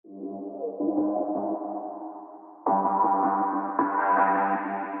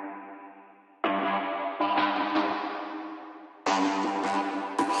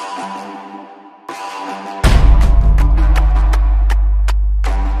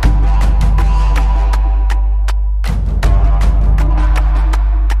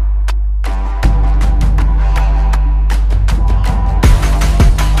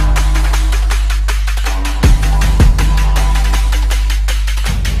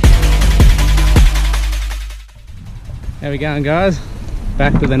How we going, guys?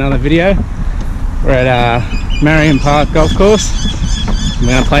 Back with another video. We're at Marion Park Golf Course. I'm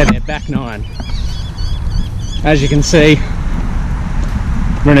going to play their back nine. As you can see,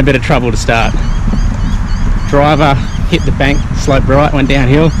 we're in a bit of trouble to start. Driver hit the bank, sloped right, went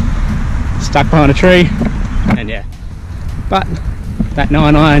downhill, stuck behind a tree, and yeah. But that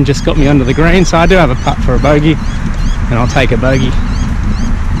 9 iron just got me under the green, so I do have a putt for a bogey, and I'll take a bogey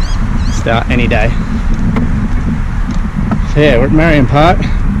start any day. So yeah, we're at Marion Park.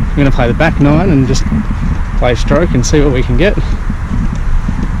 We're going to play the back nine and just play stroke and see what we can get.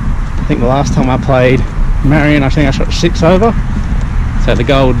 I think the last time I played Marion, I think I shot 6 over. So the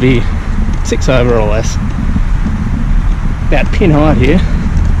goal would be 6 over or less. About pin height here.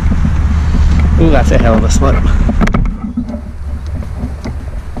 Oh, that's a hell of a slope.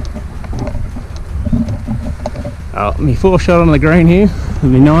 Oh, me 4 shot on the green here.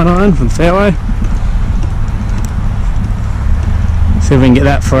 And me 9 iron from the fairway. See if we can get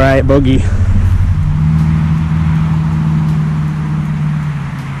that for a bogey.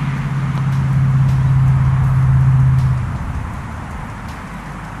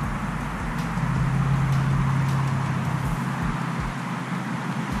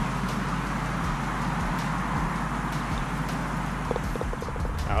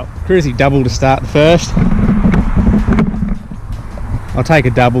 Oh, cruisy double to start the first. I'll take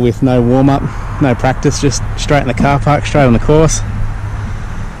a double with no warm-up, no practice, just straight in the car park, straight on the course.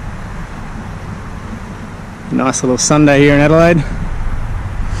 Nice little Sunday here in Adelaide.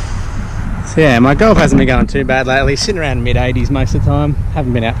 So yeah, my golf hasn't been going too bad lately, sitting around mid-80s most of the time.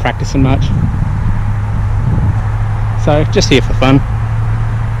 Haven't been out practicing much. So just here for fun.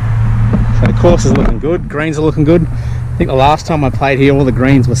 So the course is looking good, greens are looking good. I think the last time I played here all the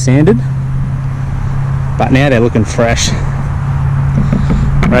greens were sanded, but now they're looking fresh.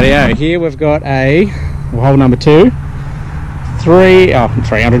 Rightio, here we've got a hole number 2,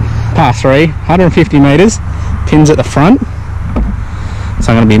 300, par 3, 150 metres, pins at the front.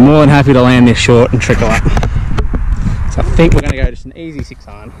 So I'm going to be more than happy to land this short and trickle up. So I think we're going to go just an easy 6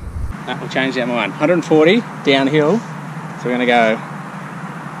 iron. That will change our mind. 140 downhill, so we're going to go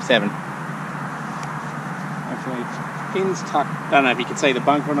 7. Actually, pins tucked. I don't know if you can see the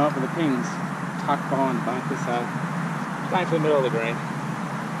bunker or not, but the pins tucked behind the bunker, so going for the middle of the green.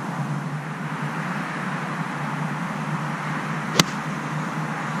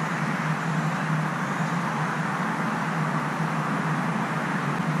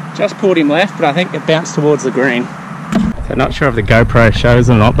 Just pulled him left, but I think it bounced towards the green. So not sure if the GoPro shows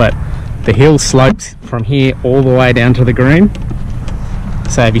or not, but the hill slopes from here all the way down to the green.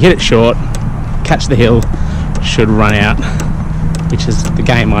 So if you hit it short, catch the hill, should run out, which is the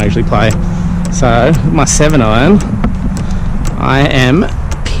game I usually play. So my 7 iron, I am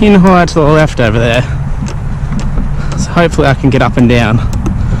pin high to the left over there. So hopefully I can get up and down.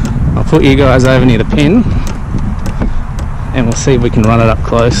 I'll put you guys over near the pin, and we'll see if we can run it up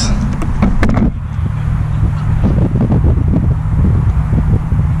close.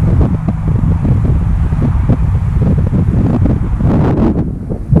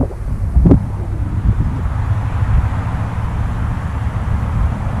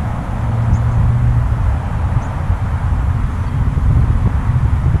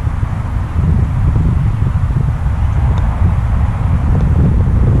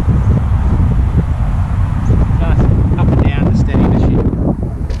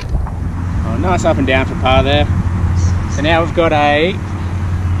 Nice up and down for par there. So now we've got a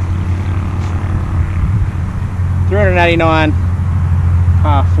 389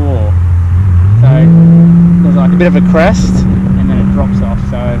 par 4. So there's like a bit of a crest and then it drops off.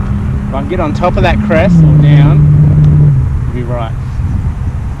 So if I can get on top of that crest or down, it'll be right.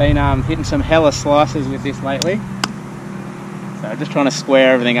 Been hitting some hella slices with this lately. So just trying to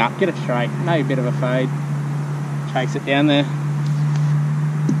square everything up, get it straight, maybe a bit of a fade. Chase it down there.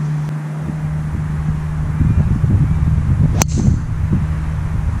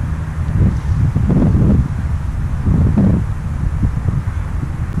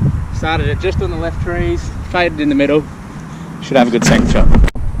 Started it just on the left trees, faded in the middle. Should have a good second shot.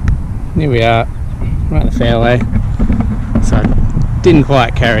 Here we are, right in the fairway. So Didn't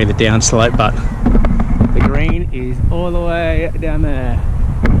quite carry the down slope, but the green is all the way down there.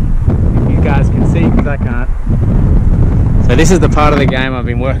 If you guys can see, because I can't. So this is the part of the game I've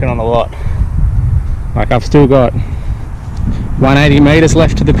been working on a lot. Like, I've still got 180 metres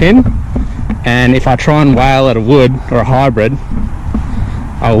left to the pin, and if I try and whale at a wood or a hybrid,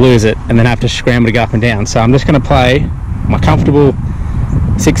 I'll lose it and then have to scramble to go up and down. So I'm just going to play my comfortable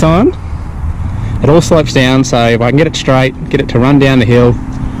 6-iron. It all slopes down, so if I can get it straight, get it to run down the hill,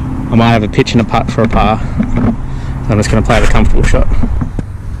 I might have a pitch and a putt for a par. So I'm just going to play the comfortable shot.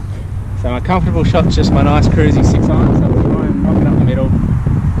 So my comfortable shot's just my nice cruisy 6-iron, so we'll try and rock it up the middle,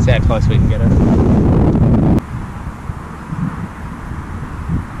 see how close we can get it.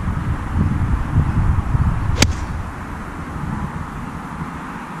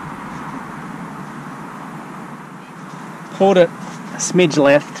 Pulled it a smidge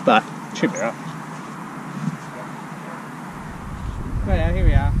left, but should be right. But yeah, here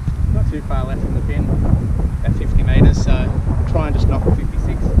we are. Not too far left from the pin, about 50 metres, so I'll try and just knock a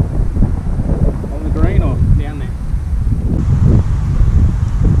 56 on the green or down there.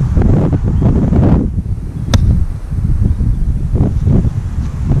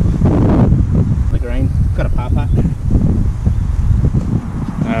 The green, got a par putt.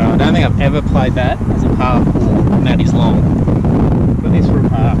 I don't think I've ever played that as a par 4, and that is long. Got this for a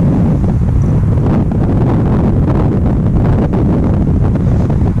par.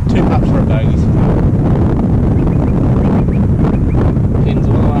 Two putts for a bogey. Pins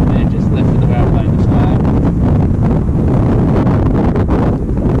all up there, just left of the way I played the flag.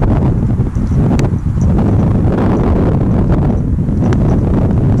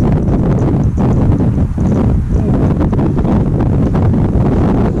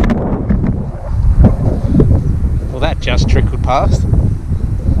 Well, that just trickled past.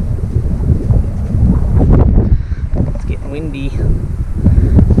 It's getting windy.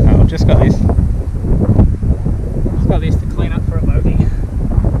 I've just got this. Just got this to clean up for a bogey.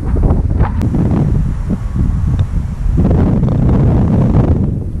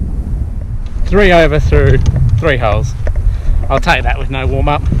 Three over through 3 holes. I'll take that with no warm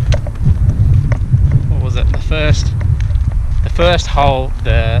up. What was it? The first hole,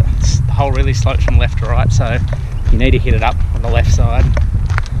 the hole really slopes from left to right, so you need to hit it up on the left side.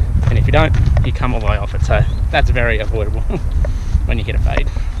 And if you don't, you come all the way off it. So that's very avoidable when you hit a fade.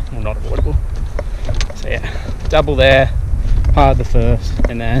 Well, not avoidable. So yeah, double there, par the first,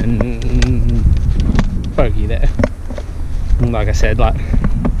 and then bogey there. And like I said, like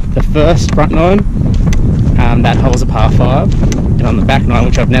the first front 9, that hole's a par 5, and on the back 9,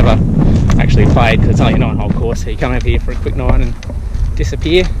 which I've never actually played because it's only a 9-hole course, so you come over here for a quick 9 and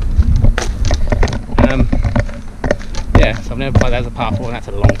disappear. Yeah, so I've never played that as a par 4, and that's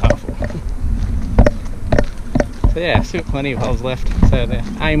a long par 4. So yeah, still plenty of holes left. So the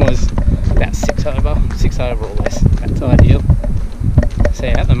aim was about 6 over or less. That's ideal. So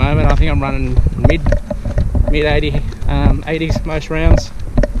yeah, at the moment I think I'm running mid 80s most rounds.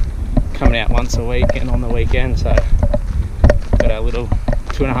 Coming out once a week and on the weekend. So got a little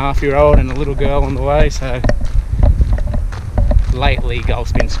 2.5-year-old and a little girl on the way. So lately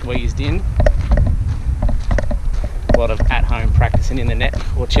golf's been squeezed in. A lot of at-home practicing in the net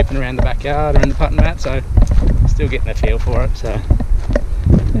or chipping around the backyard or in the putting mat. So still getting a feel for it, so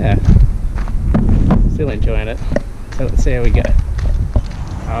yeah, still enjoying it. So let's see how we go.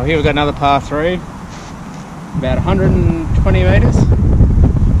 Oh, here we've got another par 3, about 120 metres.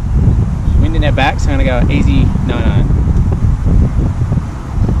 Wind in our back, so I'm going to go easy 9-iron.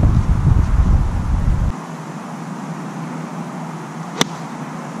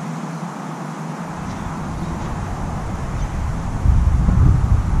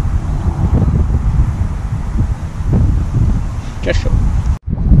 Just short.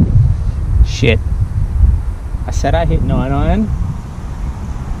 Shit. I said I hit 9-iron.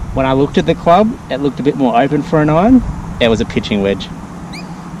 When I looked at the club, it looked a bit more open for a 9. It was a pitching wedge.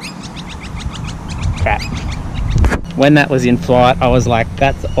 Crap. When that was in flight, I was like,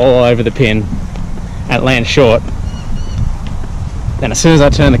 that's all over the pin. And it lands short. Then as soon as I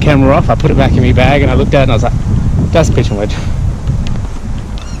turned the camera off, I put it back in my bag and I looked at it and I was like, that's a pitching wedge.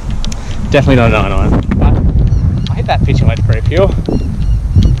 Definitely not a 9-iron. But I hit that pitching wedge pretty pure.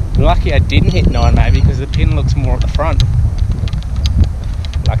 I'm lucky I didn't hit 9 maybe because the pin looks more at the front.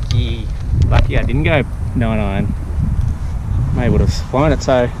 Lucky I didn't go 9-iron. Maybe would have flown it.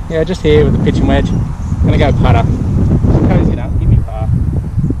 So yeah, just here with the pitching wedge. I'm gonna go putter. Cozy it up, give me par.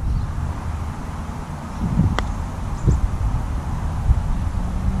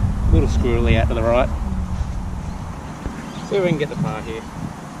 A little squirrely out to the right. See if we can get the par here.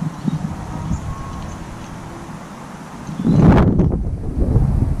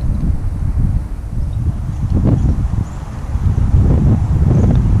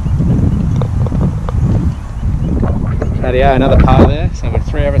 Rightio, another par there. So we're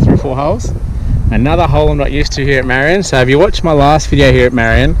 3 over through 4 holes. Another hole I'm not used to here at Marion. So if you watched my last video here at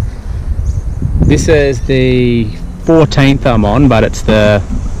Marion, this is the 14th I'm on, but it's the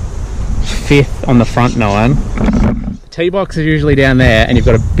 5th on the front 9. The tee box is usually down there, and you've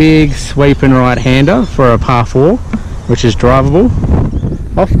got a big sweeping right-hander for a par 4, which is drivable.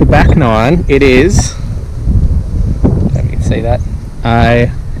 Off the back 9, it is, let me see that,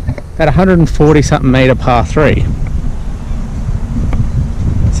 about 140 something metre par 3.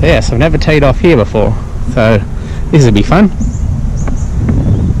 So yes, I've never teed off here before, so this will be fun.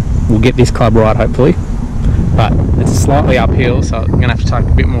 We'll get this club right hopefully, but it's slightly uphill, so I'm going to have to take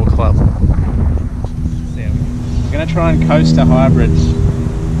a bit more club. So I'm going to try and coast a hybrid.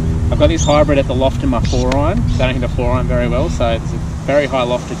 I've got this hybrid at the loft in my 4-iron, so I don't hit a 4-iron very well, so it's a very high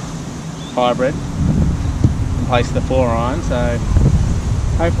lofted hybrid in place of the 4-iron, so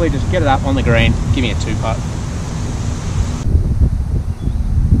hopefully just get it up on the green, give me a 2-putt.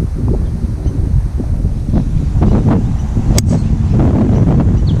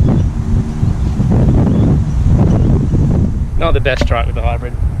 Not the best strike with the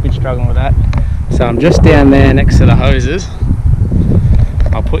hybrid, been struggling with that. So I'm just down there next to the hoses.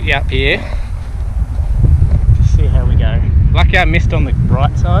 I'll put you up here to see how we go. Lucky I missed on the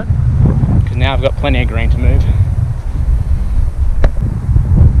right side, because now I've got plenty of green to move.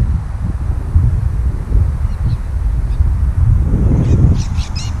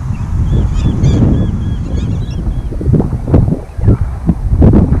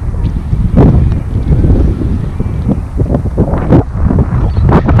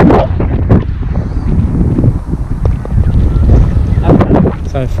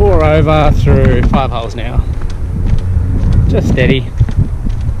 So 4 over through 5 holes now. Just steady,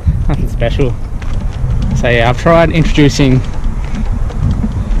 nothing special. So yeah, I've tried introducing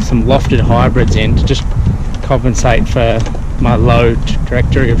some lofted hybrids in to just compensate for my low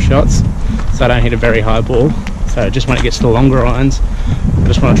trajectory of shots, so I don't hit a very high ball. So just when it gets to the longer irons, I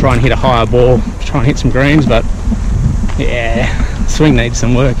just want to try and hit a higher ball, try and hit some greens, but yeah, swing needs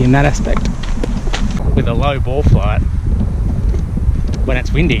some work in that aspect. With a low ball flight, when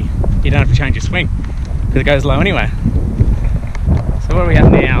it's windy, you don't have to change your swing because it goes low anyway. So where are we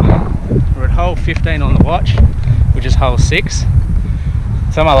at now? We're at hole 15 on the watch, which is hole 6.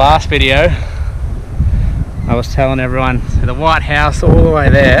 So my last video, I was telling everyone, the white house all the way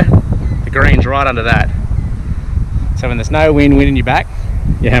there, the green's right under that. So when there's no wind in your back,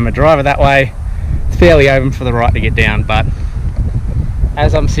 you hammer a driver that way, it's fairly open for the right to get down, but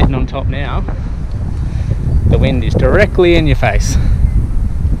as I'm sitting on top now, the wind is directly in your face.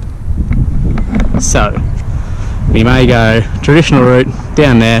 So we may go traditional route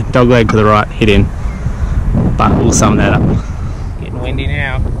down there, dog leg to the right, hit in, but we'll sum that up. Getting windy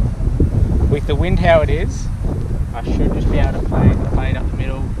now. With the wind how it is, I should just be able to play the fade up the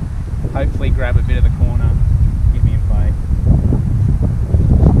middle, hopefully grab a bit of the corner, get me in play.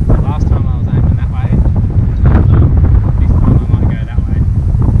 Last time I was aiming that way, this time I might go that way.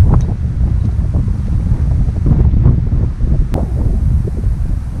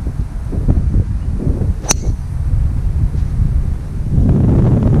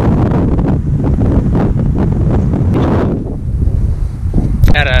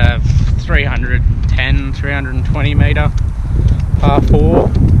 At a 310, 320 metre par 4,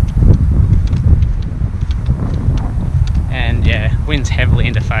 and yeah, wind's heavily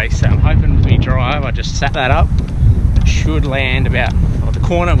into face, so I'm hoping with me drive, I just sat that up, should land about, well, the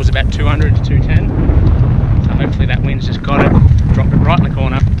corner was about 200 to 210, so hopefully that wind's just got it, dropped it right in the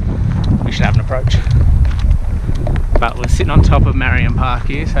corner, we should have an approach. But we're sitting on top of Marion Park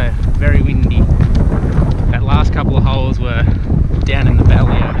here, so very windy. That last couple of holes were down in the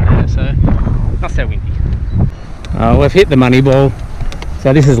valley over there, so not so windy. We've hit the money ball,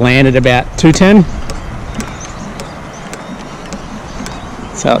 so this has landed about 210.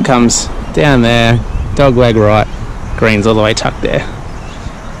 So it comes down there, dog leg right, green's all the way tucked there.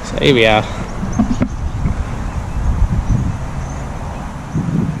 So here we are.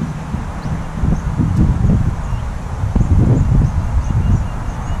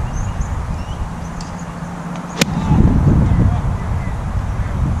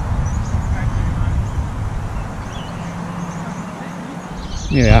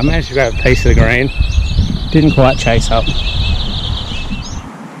 Yeah, I managed to grab a piece of the green, didn't quite chase up.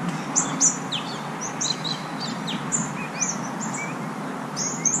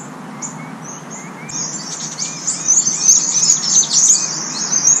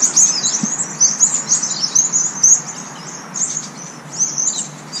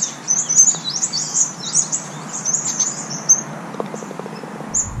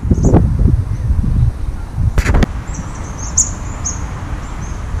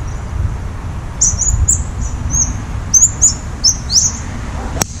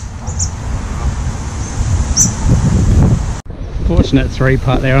 fortunate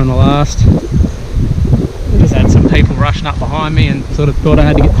 3-putt there on the last. Just had some people rushing up behind me and sort of thought I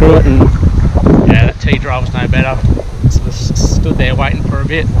had to get through it, and yeah, that tee drive was no better. Sort of stood there waiting for a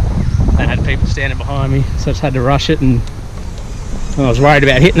bit and had people standing behind me, so I just had to rush it, and I was worried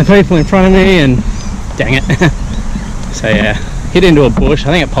about hitting the people in front of me, and dang it. So yeah, hit into a bush.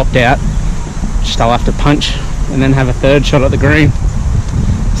 I think it popped out. Just I'll have to punch and then have a third shot at the green.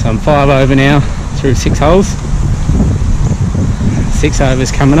 So I'm 5 over now through 6 holes. 6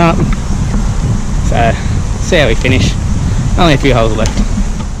 overs coming up. So see how we finish. Only a few holes left.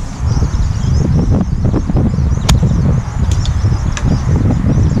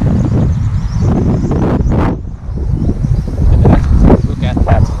 Look at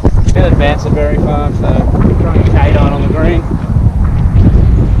that. Didn't advance it very far, so trying to get 8 on the green.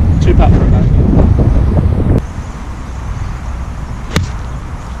 2-putt for a bogey.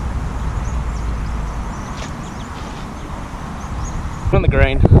 On the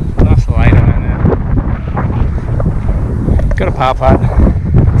green, nice little 8 on there. Got a par putt.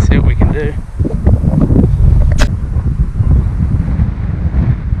 See what we can do.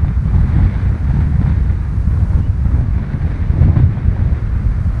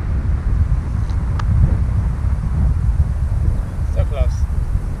 So close.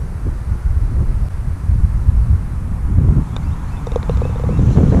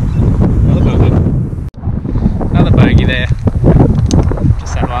 Another bogey there.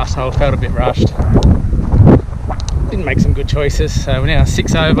 Just that last hole felt a bit rushed. Didn't make some good choices, so we're now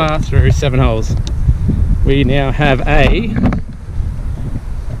 6 over through 7 holes. We now have a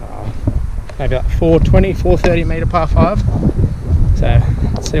maybe like 420, 430 metre par 5. So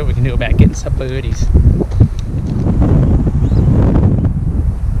let's see what we can do about getting some birdies.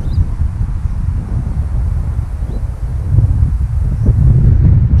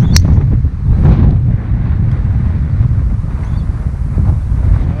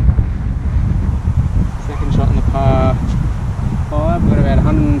 Par 5, we've got about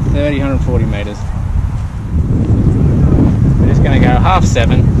 130, 140 metres. We're just going to go half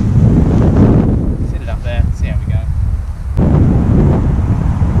 7, sit it up there, see how we go.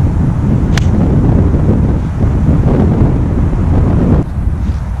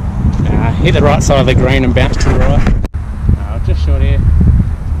 Hit the right side of the green and bounce to the right. Just short here.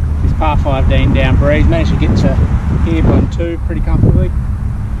 This par 5 down breeze, managed to get to here on 2 pretty comfortably.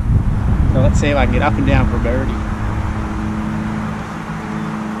 So let's see if I can get up and down for a birdie.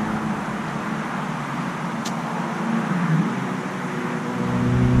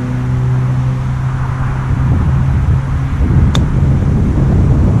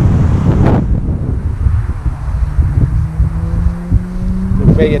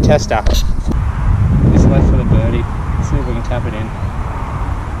 It'll be a tester. This left for the birdie. Let's see if we can tap it in.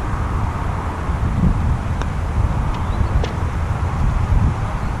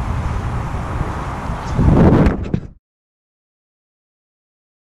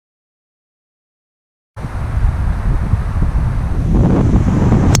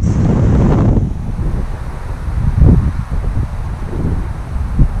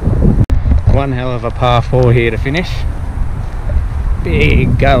 One hell of a par 4 here to finish.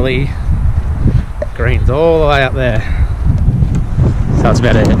 Big gully, greens all the way up there. So it's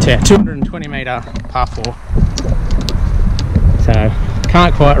about a 220 metre par 4. So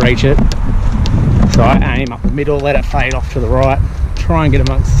can't quite reach it. So I aim up the middle, let it fade off to the right, try and get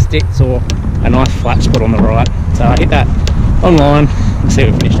amongst the sticks or a nice flat spot on the right. So I hit that on line and see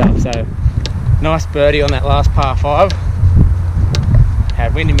we finished up. So nice birdie on that last par 5.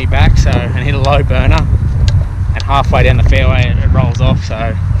 Had wind in me back, so and hit a low burner, and halfway down the fairway it rolls off,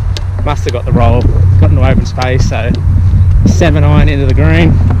 so must have got the roll, got into open space, so 7-iron into the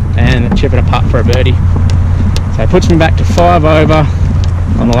green and chip it a putt for a birdie. So it puts me back to 5 over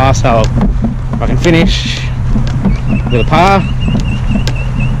on the last hole. If I can finish with a par,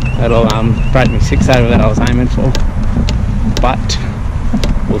 that'll break me 6 over that I was aiming for, but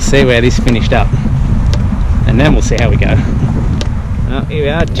we'll see where this finished up and then we'll see how we go. Here we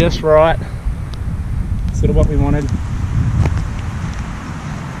are, just right, sort of what we wanted.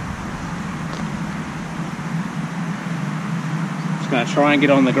 Just going to try and get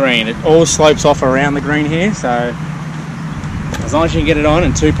on the green. It all slopes off around the green here, so as long as you can get it on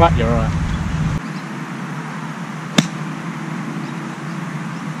and 2-putt, you're alright.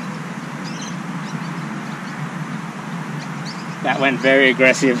 That went very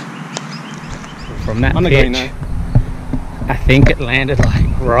aggressive from that on the green though. I think it landed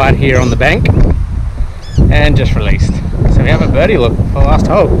like right here on the bank and just released. So we have a birdie look for the last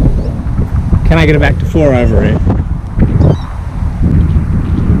hole. Can I get it back to 4 over here?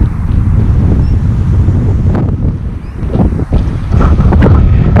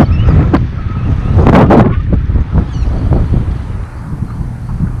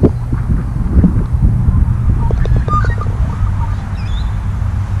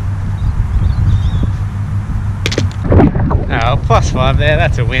 +5 there,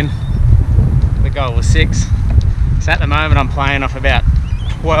 that's a win. The goal was 6. So at the moment I'm playing off about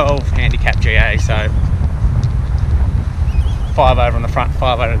 12 handicap GA, so 5 over on the front,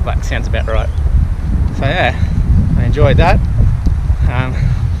 5 over the back, sounds about right. So yeah, I enjoyed that. I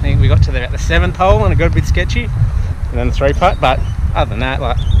think we got to about the 7th hole and it got a bit sketchy, and then the 3-putt, but other than that,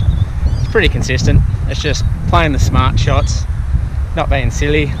 like, it's pretty consistent. It's just playing the smart shots, not being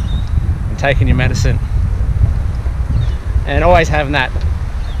silly, and taking your medicine, and always having that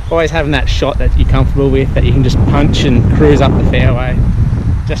shot that you're comfortable with, that you can just punch and cruise up the fairway,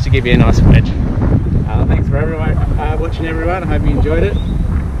 just to give you a nice wedge. Thanks for everyone watching, everyone. I hope you enjoyed it.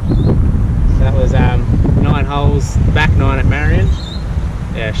 So that was 9 holes, back 9 at Marion.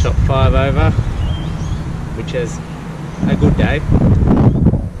 Yeah, shot 5 over, which is a good day.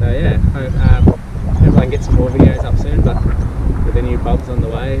 So yeah, hope everyone gets some more videos up soon, but with the new bugs on the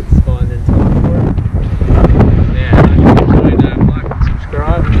way, it's finding time for it. Yeah.